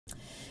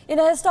In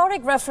a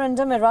historic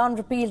referendum, Iran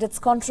repealed its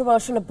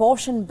controversial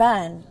abortion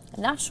ban.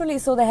 Naturally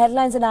so, the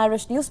headlines in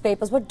Irish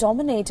newspapers were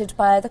dominated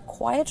by the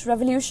quiet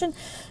revolution.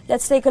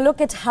 Let's take a look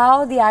at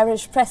how the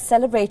Irish press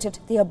celebrated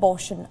the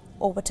abortion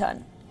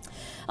overturn.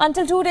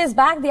 Until 2 days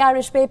back, the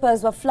Irish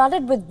papers were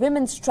flooded with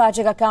women's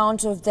tragic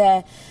account of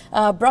their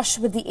brush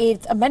with the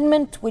 8th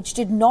Amendment, which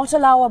did not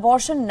allow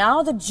abortion.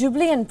 Now the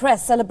Jubilean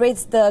press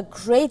celebrates the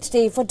great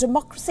day for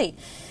democracy.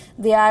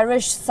 The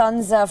Irish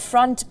Sun's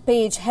front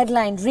page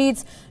headline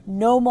reads,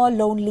 "No more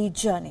lonely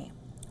journey,"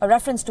 a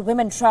reference to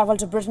women travel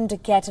to Britain to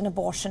get an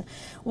abortion.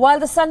 While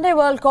the Sunday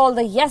World called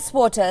the yes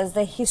voters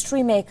the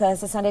history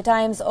makers, the Sunday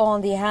Times,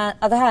 on the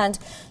other hand,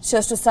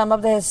 chose to sum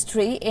up the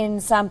history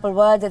in sample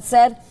words. It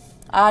said,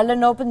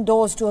 Ireland opened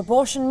doors to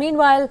abortion.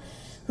 Meanwhile,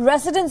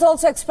 residents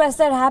also expressed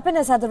their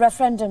happiness at the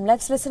referendum.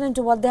 Let's listen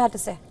into what they had to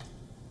say.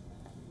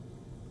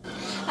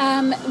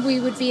 We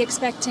would be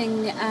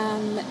expecting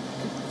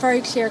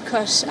very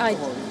clear-cut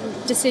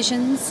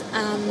decisions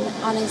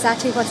on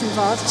exactly what's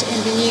involved in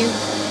the new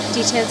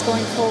details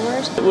going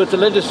forward. With the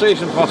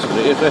legislation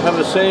possibly, if they have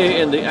a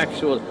say in the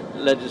actual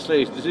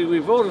legislation. You see, we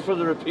voted for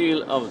the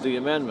repeal of the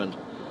amendment.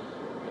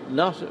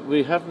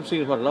 We haven't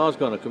seen what law is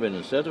going to come in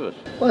instead of it.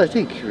 Well, I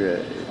think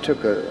it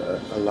took a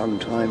long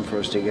time for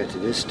us to get to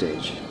this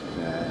stage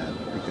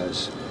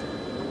because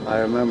I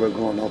remember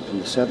growing up in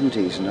the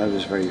 70s and I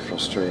was very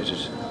frustrated.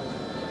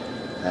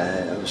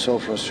 I was so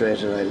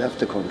frustrated I left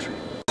the country.